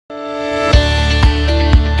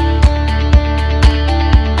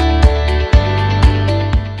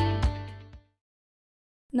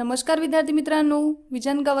नमस्कार विद्यार्थी मित्रांनो,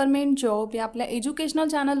 विजन गव्हर्नमेंट जॉब या आपल्या एज्युकेशनल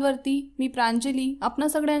चॅनलवरती मी प्रांजली आपणा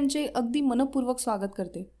सगळ्यांचे अगदी मनपूर्वक स्वागत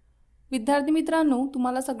करते। विद्यार्थी मित्रांनो,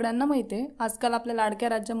 तुम्हाला सगळ्यांना माहिती आहे आजकाल आपल्या लाडक्या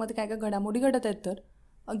राज्यामध्ये काय काय घडामोडी घडत आहेत। तर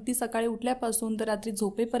अगदी सकाळी उठल्यापासून तर रात्री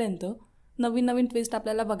झोपेपर्यंत नवीन नवीन ट्विस्ट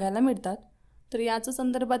आपल्याला बघायला मिळतात। तर याच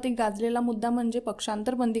संदर्भात एक गाजलेला मुद्दा म्हणजे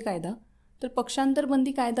पक्षांतर बंदी कायदा। तर पक्षांतर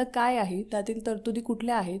बंदी कायदा काय आहे, त्यातील तरतुदी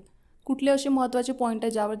कुठल्या आहेत, कुठले असे महत्त्वाचे पॉइंट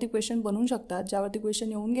आहे ज्यावरती क्वेश्चन बनू शकतात, ज्यावरती क्वेश्चन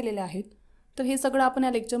येऊन गेलेले आहेत। तर हे सगळं आपण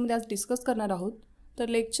या लेक्चरमध्ये आज डिस्कस करणार आहोत। तर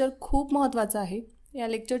लेक्चर खूप महत्त्वाचं आहे। या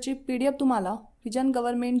लेक्चरची PDF तुम्हाला विजन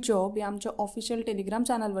गव्हर्नमेंट जॉब या आमच्या ऑफिशियल टेलिग्राम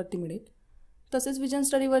चॅनलवरती मिळेल। तसेच विजन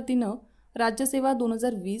स्टडीवरतीनं राज्यसेवा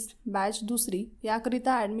 2020 बॅच दुसरी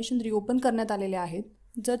याकरिता ॲडमिशन रिओपन करण्यात आलेले आहेत।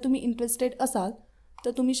 जर तुम्ही इंटरेस्टेड असाल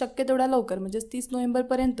तर तुम्ही शक्य तेवढा लवकर म्हणजे 30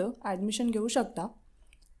 नोव्हेंबरपर्यंत ॲडमिशन घेऊ शकता।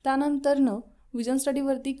 त्यानंतरनं विजन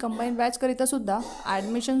स्टडीवरती कंबाईन बॅच करिता सुद्धा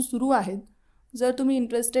ॲडमिशन सुरू आहेत। जर तुम्ही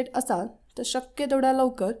इंटरेस्टेड असाल तर शक्य तेवढा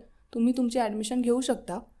लवकर तुम्ही तुमची ॲडमिशन घेऊ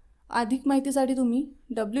शकता। अधिक माहितीसाठी तुम्ही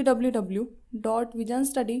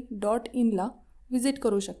www.vijanstudy.in ला विजिट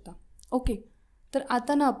करू शकता। ओके, तर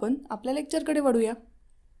आता ना आपण आपल्या लेक्चरकडे वळूया।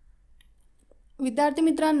 विद्यार्थी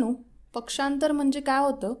मित्रांनो, पक्षांतर म्हणजे काय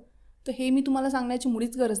होतं तर हे मी तुम्हाला सांगण्याची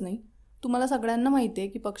मुळीच गरज नाही। तुम्हाला सगळ्यांना माहिती आहे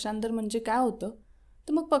की पक्षांतर म्हणजे काय होतं।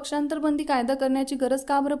 तर मग पक्षांतर बंदी कायदा करण्याची गरज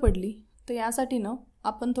का बरं पडली, तर यासाठी ना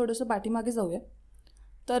आपण थोडंसं पाठीमागे जाऊया।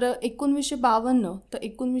 तर 1952 तर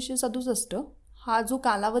 1967 हा जो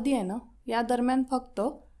कालावधी आहे ना, या दरम्यान फक्त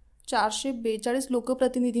 442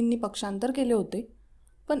 लोकप्रतिनिधींनी पक्षांतर केले होते।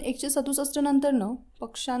 पण 167 नंतरनं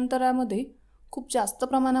पक्षांतरामध्ये खूप जास्त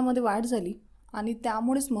प्रमाणामध्ये वाढ झाली आणि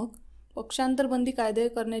त्यामुळेच मग पक्षांतर बंदी कायदे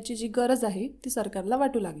करण्याची जी गरज आहे ती सरकारला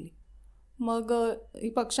वाटू लागली। मग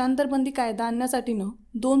पक्षांतर बंदी कायदा आणण्यासाठी ना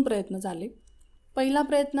 2 प्रयत्न झाले। पहिला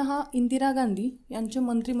प्रयत्न हा इंदिरा गांधी यांच्या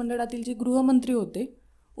मंत्रिमंडळातील जे गृहमंत्री होते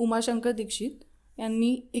उमाशंकर दीक्षित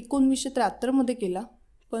यांनी 1973 मध्ये केला,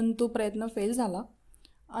 पण तो प्रयत्न फेल झाला।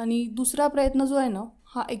 आणि दुसरा प्रयत्न जो आहे ना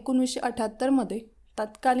हा 1978 मध्ये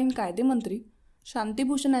तत्कालीन कायदेमंत्री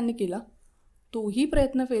शांतिभूषण यांनी केला, तोही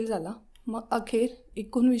प्रयत्न फेल झाला। मग अखेर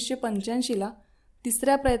 1985 ला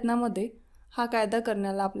तिसऱ्या प्रयत्नामध्ये हा कायदा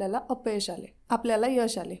करण्याला आपल्याला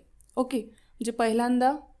यश आले। ओके, म्हणजे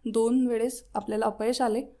पहिल्यांदा 2 वेळेस आपल्याला अपयश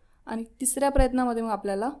आले आणि तिसऱ्या प्रयत्नामध्ये मग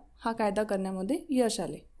आपल्याला हा कायदा करण्यामध्ये यश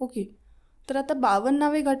आले। ओके, तर आता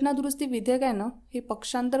 52वे घटना दुरुस्ती विधेयक आहे ना हे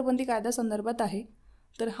पक्षांतर बंदी कायदा संदर्भात आहे।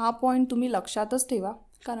 तर हा पॉईंट तुम्ही लक्षातच ठेवा,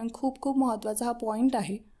 कारण खूप महत्त्वाचा हा पॉईंट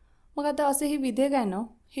आहे। मग आता असे हे विधेयक आहे ना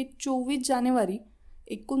हे 24 जानेवारी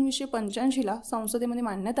 1985 ला संसदेमध्ये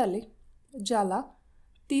मांडण्यात आले, ज्याला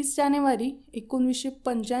 30 जानेवारी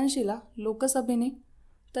 1985 ला लोकसभेने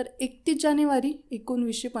तर 31 जानेवारी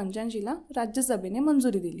 1985 ला राज्यसभेने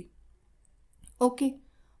मंजुरी दिली। ओके,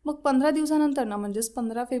 मग 15 दिवसानंतर ना म्हणजेच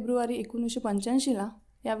 15 फेब्रुवारी 1985 ला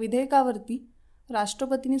या विधेयकावरती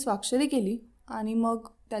राष्ट्रपतींनी स्वाक्षरी केली आणि मग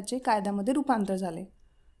त्याचे कायद्यामध्ये रूपांतर झाले।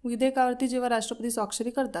 विधेयकावरती जेव्हा राष्ट्रपती स्वाक्षरी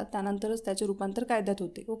करतात त्यानंतरच त्याचे रूपांतर कायद्यात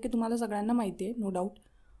होते। ओके, तुम्हाला सगळ्यांना माहिती आहे, नो डाऊट।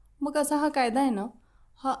 मग असा हा कायदा आहे ना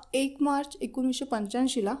हा 1 मार्च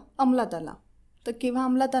 1985 ला अंमलात आला। तर केव्हा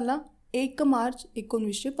अंमलात आला? 1 मार्च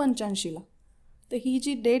 1985 ला। तर ही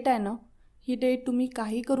जी डेट आहे ना ही डेट तुम्ही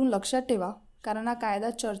काही करून लक्षात ठेवा, कारण हा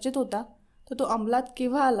कायदा चर्चेत होता, तर तो अंमलात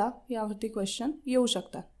केव्हा आला यावरती क्वेश्चन येऊ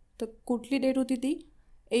शकतात। तर कुठली डेट होती ती?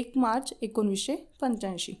 1 मार्च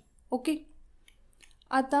 1985। ओके,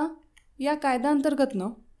 आता या कायद्याअंतर्गतनं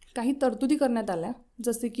काही तरतुदी करण्यात आल्या,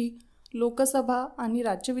 जसे की लोकसभा आणि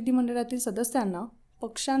राज्य विधिमंडळातील सदस्यांना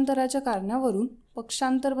पक्षांतराच्या कारणावरून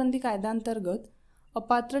पक्षांतर बंदी कायद्याअंतर्गत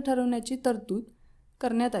अपात्र ठरवण्याची तरतूद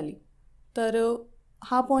करण्यात आली। तर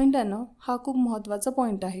हा पॉईंट आहे ना हा खूप महत्त्वाचा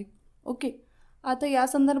पॉईंट आहे। ओके, आता या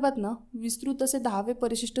संदर्भात ना विस्तृत असे 10वे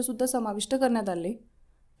परिशिष्टसुद्धा समाविष्ट करण्यात आले।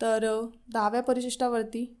 तर 10व्या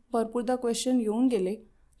परिशिष्टावरती भरपूरदा क्वेश्चन येऊन गेले,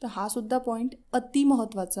 तर हा सुद्धा पॉईंट अति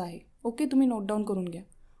महत्त्वाचा आहे। ओके, तुम्ही नोट डाऊन करून घ्या।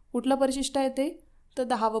 कुठलं परिशिष्ट आहे ते? तर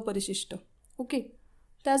 10वं परिशिष्ट। ओके,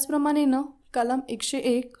 त्याचप्रमाणे ना कलम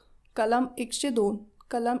 101, कलम 102,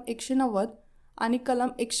 कलम 190 आणि कलम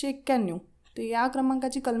 191 ते या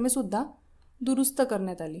क्रमांकाची कलमेसुद्धा दुरुस्त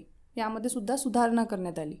करण्यात आली, यामध्ये सुद्धा सुधारणा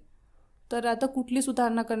करण्यात आली। तर आता कुठली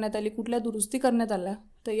सुधारणा करण्यात आली, कुठल्या दुरुस्ती करण्यात आल्या,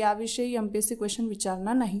 तर याविषयी MPSC क्वेश्चन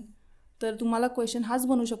विचारणार नाही। तर तुम्हाला क्वेश्चन हाच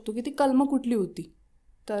बनू शकतो की ती कलम कुठली होती।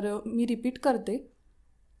 तर मी रिपीट करते,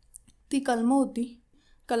 ती कलम होती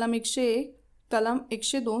कलम 101, कलम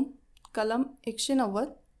 102, कलम 190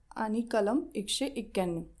 आणि कलम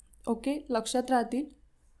 191। ओके, लक्षात राहतील,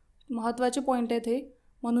 महत्त्वाचे पॉईंट आहेत हे,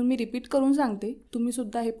 म्हणून मी रिपीट करून सांगते,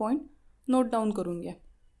 तुम्हीसुद्धा हे पॉईंट नोट डाऊन करून घ्या।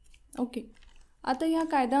 ओके, आता या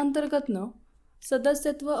कायद्याअंतर्गतनं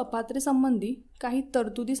सदस्यत्व अपात्रतेसंबंधी काही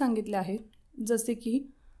तरतुदी सांगितल्या आहेत, जसे की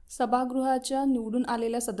सभागृहाच्या निवडून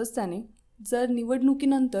आलेल्या सदस्याने जर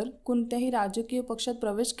निवडणुकीनंतर कोणत्याही राजकीय पक्षात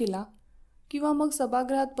प्रवेश केला किंवा मग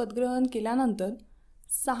सभागृहात पदग्रहण केल्यानंतर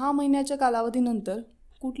 6 महिन्याच्या कालावधीनंतर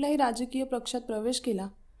कुठल्याही राजकीय पक्षात प्रवेश केला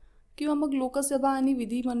किंवा मग लोकसभा आणि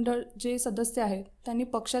विधिमंडळ जे सदस्य आहेत त्यांनी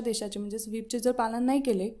पक्षादेशाचे म्हणजेच व्हीपचे जर पालन नाही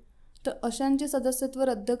केले तर अशांचे सदस्यत्व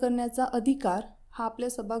रद्द करण्याचा अधिकार हा आपल्या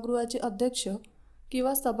सभागृहाचे अध्यक्ष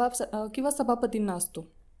किंवा सभापतींना असतो.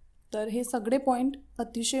 तर हे सगळे पॉईंट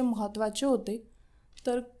अतिशय महत्त्वाचे होते.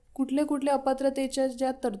 तर कुठले कुठले अपात्रतेच्या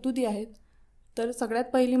ज्या तरतुदी आहेत, तर सगळ्यात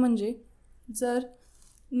पहिली म्हणजे जर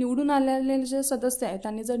निवडून आलेले जे सदस्य आहेत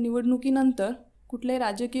त्यांनी जर निवडणुकीनंतर कुठल्याही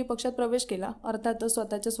राजकीय पक्षात प्रवेश केला, अर्थातच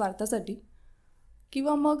स्वतःच्या स्वार्थासाठी,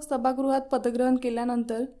 किंवा मग सभागृहात पदग्रहण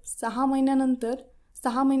केल्यानंतर 6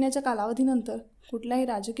 महिन्याच्या कालावधीनंतर कुठल्याही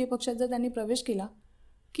राजकीय पक्षात जर त्यांनी प्रवेश केला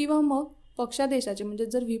किंवा मग पक्षादेशाचे म्हणजे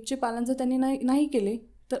जर व्हीपचे पालन जर त्यांनी नाही केले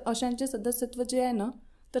तर अशांचे सदस्यत्व जे आहे ना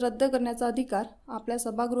तर रद्द करण्याचा अधिकार आपल्या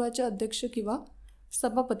सभागृहाचे अध्यक्ष किंवा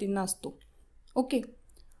सभापतींना असतो. ओके.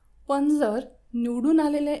 पण जर निवडून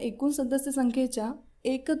आलेल्या एकूण सदस्य संख्येच्या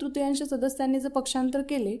 1/3 सदस्यांनी जर पक्षांतर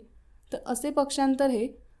केले तर असे पक्षांतर हे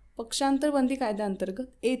पक्षांतर बंदी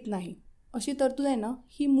कायद्याअंतर्गत येत नाही. अशी तरतूद आहे ना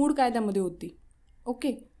ही मूळ कायद्यामध्ये होती.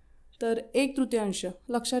 ओके. तर 1/3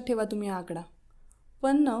 लक्षात ठेवा तुम्ही हा आकडा.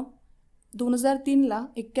 पण 2003ला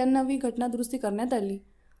 91वी घटनादुरुस्ती करण्यात आली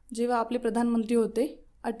जेव्हा आपले प्रधानमंत्री होते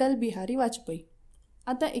अटल बिहारी वाजपेयी.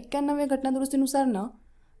 आता 91व्या घटनादुरुस्तीनुसार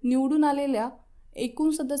निवडून आलेल्या एकूण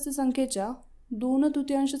सदस्य संख्येच्या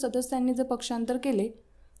 2/3 सदस्यांनी जर पक्षांतर केले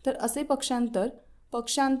तर असे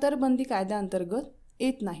पक्षांतर बंदी कायद्याअंतर्गत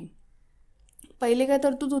येत नाही. पहिले काय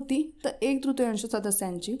तरतूद होती तर 1/3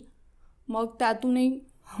 सदस्यांची. मग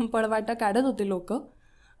त्यातूनही पळवाटा काढत होते लोक,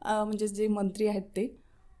 म्हणजे जे मंत्री आहेत ते.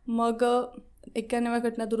 मग 91व्या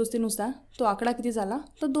घटनादुरुस्तीनुसार तो आकडा किती झाला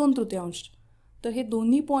तर 2/3. तर हे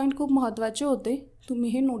दोन्ही पॉईंट खूप महत्त्वाचे होते. तुम्ही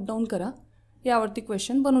हे नोट डाऊन करा, यावरती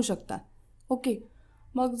क्वेश्चन बनू शकतात. ओके.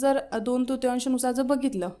 मग जर 2/3 जर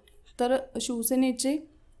बघितलं तर शिवसेनेचे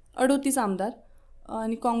 38 आमदार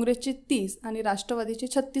आणि काँग्रेसचे 30 आणि राष्ट्रवादीचे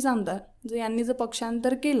 36 आमदार जर यांनी जर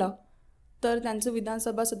पक्षांतर केलं तर त्यांचं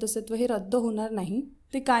विधानसभा सदस्यत्व हे रद्द होणार नाही,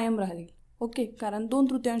 ते कायम राहील. ओके. कारण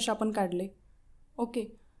 2/3 आपण काढले. ओके.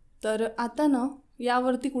 तर आता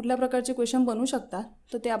यावरती कुठल्या प्रकारचे क्वेश्चन बनू शकतात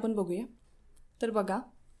तर ते आपण बघूया. तर बघा,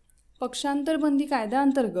 पक्षांतर बंदी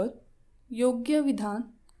कायद्याअंतर्गत योग्य विधान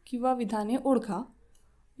किंवा विधाने ओळखा.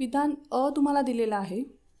 विधान अ तुम्हाला दिलेलं आहे.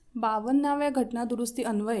 52व्या घटनादुरुस्ती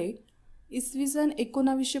अन्वये इसवी सन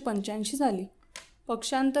 1985 साली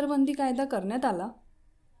पक्षांतर बंदी कायदा करण्यात आला.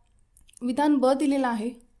 विधान ब दिलेलं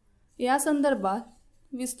आहे. या संदर्भात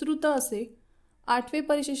विस्तृत असे 8वे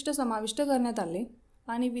परिशिष्ट समाविष्ट करण्यात आले.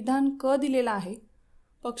 आणि विधान क दिलेला आहे.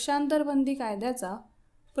 पक्षांतर बंदी कायद्याचा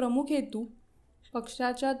प्रमुख हेतू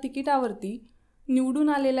पक्षाच्या तिकिटावरती निवडून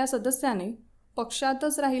आलेल्या सदस्याने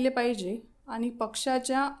पक्षातच राहिले पाहिजे आणि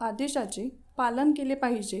पक्षाच्या आदेशाचे पालन केले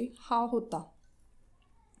पाहिजे हा होता.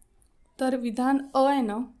 तर विधान अ आहे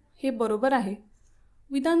ना हे बरोबर आहे.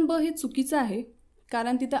 विधान ब हे चुकीचं आहे,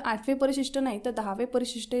 कारण तिथं 8वे परिशिष्ट नाही तर 10वे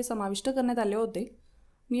परिशिष्ट हे समाविष्ट करण्यात आले होते.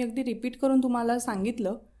 मी अगदी रिपीट करून तुम्हाला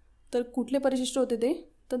सांगितलं. तर कुठले परिशिष्ट होते ते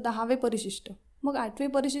तर 10वे परिशिष्ट. मग 8वे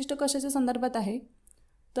परिशिष्ट कशाच्या संदर्भात आहे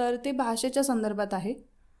तर ते भाषेच्या संदर्भात आहे.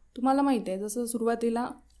 तुम्हाला माहिती आहे जसं सुरुवातीला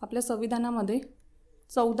आपल्या संविधानामध्ये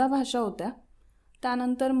 14 भाषा होत्या,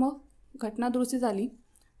 त्यानंतर मग घटनादुरुस्ती झाली.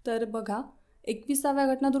 तर बघा 21व्या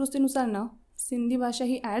घटनादुरुस्तीनुसार सिंधी भाषा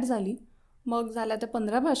ही ॲड झाली. मग झाल्या त्या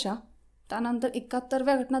 15 भाषा. त्यानंतर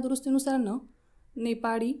 71व्या घटनादुरुस्तीनुसार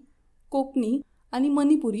नेपाळी, कोकणी आणि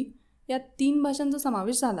मणिपुरी या 3 भाषांचा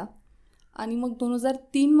समावेश झाला. आणि मग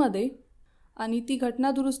 2003मध्ये आणि ती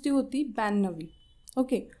घटनादुरुस्ती होती 92वी.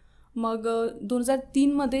 ओके. मग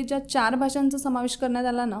 2003मध्ये ज्या 4 भाषांचा समावेश करण्यात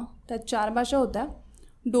आला त्या 4 भाषा होत्या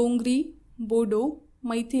डोंगरी, बोडो,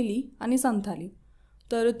 मैथिली आणि संथाली.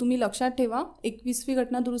 तर तुम्ही लक्षात ठेवा 21वी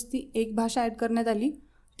घटनादुरुस्ती 1 भाषा ॲड करण्यात आली,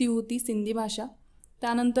 ती होती सिंधी भाषा.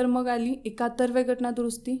 त्यानंतर मग आली 71व्या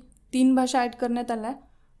घटनादुरुस्ती 3 भाषा ॲड करण्यात आल्या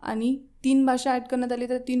आणि 3 भाषा ॲड करण्यात आली.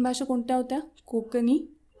 तर 3 भाषा कोणत्या होत्या कोकणी,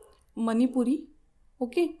 मणिपुरी,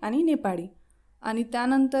 ओके, आणि नेपाळी. आणि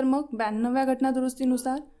त्यानंतर मग 92व्या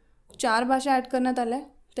घटनादुरुस्तीनुसार 4 भाषा ॲड करण्यात आल्या.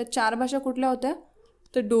 त्या 4 भाषा कुठल्या होत्या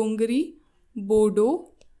तर डोंगरी, बोडो,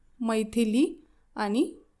 मैथिली आणि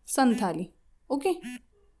संथाली. ओके,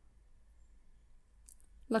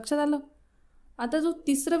 लक्षात आलं. आता जो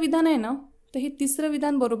तिसरं विधान आहे तर हे तिसरं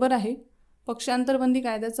विधान बरोबर आहे. पक्षांतर बंदी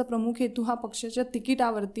कायद्याचा प्रमुख हेतू हा पक्षाच्या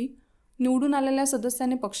तिकिटावरती निवडून आलेल्या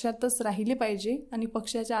सदस्याने पक्षातच राहिले पाहिजे आणि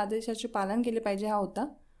पक्षाच्या आदेशाचे पालन केले पाहिजे हा होता.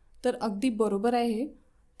 तर अगदी बरोबर आहे हे.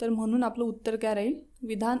 तर म्हणून आपलं उत्तर काय राहील,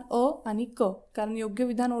 विधान अ आणि क, कारण योग्य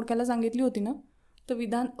विधान ओळखायला सांगितली होती ना, तर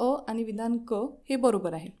विधान अ आणि विधान क हे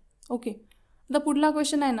बरोबर आहे. ओके, आता पुढला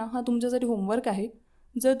क्वेश्चन आहे ना, हा तुमच्यासाठी होमवर्क आहे.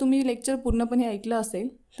 जर तुम्ही लेक्चर पूर्णपणे ऐकलं असेल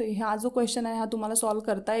तर हा जो क्वेश्चन आहे हा तुम्हाला सॉल्व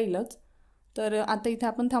करता येईलच. तर आता इथे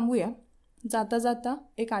आपण थांबूया. जाता जाता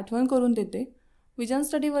एक आठवण करून देते, विजन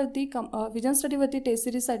स्टडीवरती टेस्ट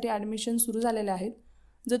सिरीजसाठी ॲडमिशन सुरू झालेले आहेत.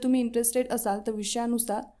 जर तुम्ही इंटरेस्टेड असाल तर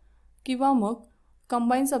विषयानुसार किंवा मग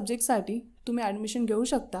कंबाईन सब्जेक्टसाठी तुम्ही ॲडमिशन घेऊ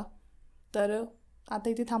शकता. तर आता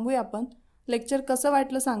इथे थांबूया आपण. लेक्चर कसं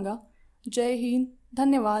वाटलं सांगा. जय हिंद,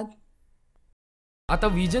 धन्यवाद. आता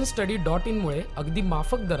visionstudy.in मुळे अगदी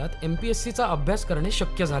माफक दरात MPSCचा अभ्यास करणे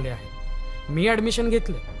शक्य झाले आहे. मी ॲडमिशन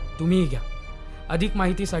घेतले, तुम्हीही घ्या. अधिक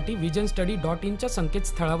माहितीसाठी visionstudy.in च्या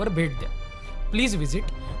संकेतस्थळावर भेट द्या. Please visit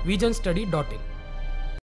visionstudy.in.